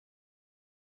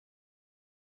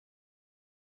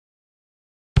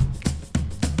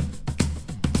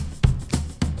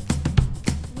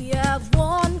have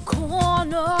one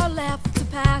corner left to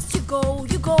pass. You go,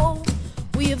 you go.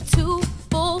 We have two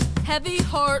full, heavy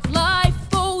heart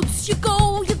lifeboats. You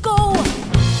go, you go.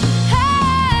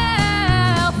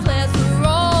 Hell, flares are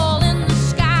all in the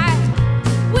sky.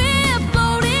 We're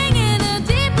floating in a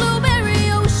deep blueberry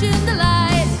ocean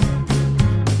delight.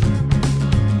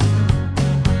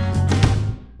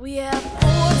 We have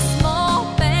four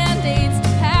small band-aids to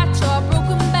patch our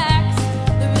broken backs.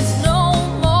 There is no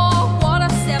more water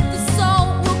except the salt.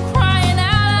 We're crying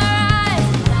out our eyes.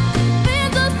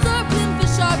 Fins are circling,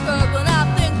 fish are gurgling. I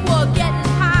think we're getting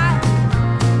high.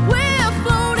 We're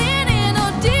floating in a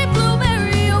deep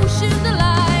blueberry ocean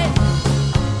delight.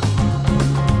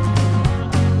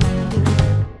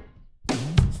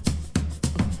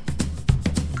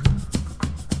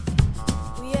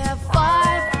 We have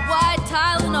 5 white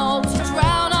Tylenol to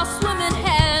drown our swimming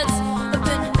heads. I've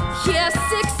been here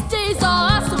 6 days, all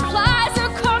our supplies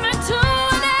are coming to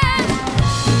an end.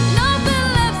 Nothing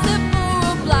left except for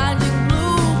a blinding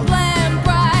blue flame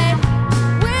bright.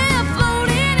 We're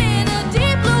floating in a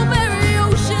deep blueberry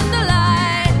ocean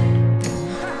delight.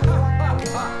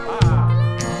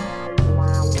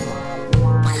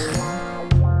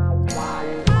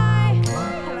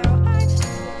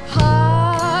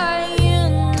 High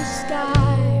in the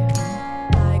sky,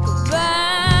 like a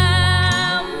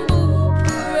bamboo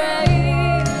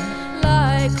parade,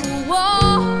 like a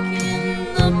walk in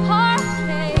the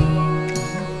parkade,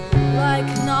 like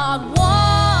not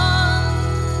one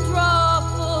drop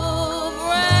of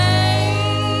rain.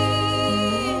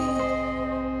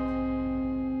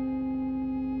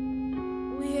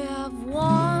 We have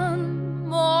one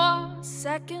more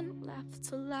second left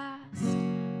to last.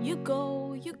 You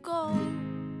go, you go.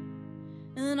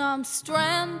 And I'm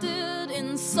stranded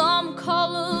in some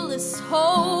colorless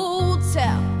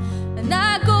hotel. And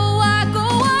I go,